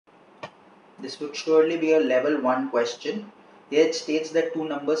This would surely be a level 1 question. Here it states that two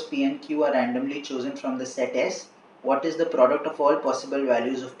numbers p and q are randomly chosen from the set S. What is the product of all possible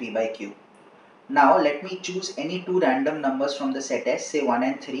values of p by q? Now let me choose any two random numbers from the set S, say 1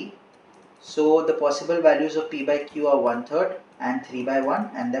 and 3. So the possible values of p by q are 1/3 and 3 by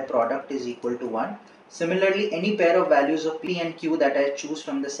 1, and their product is equal to 1. Similarly, any pair of values of p and q that I choose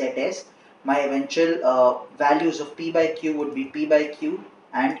from the set S, my eventual values of p by q would be p by q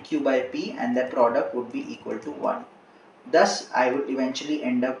and q by p, and their product would be equal to 1. Thus, I would eventually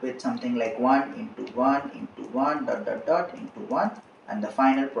end up with something like 1 into 1 into 1 dot dot dot into 1, and the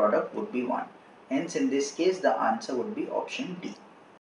final product would be 1. Hence, in this case, the answer would be option D.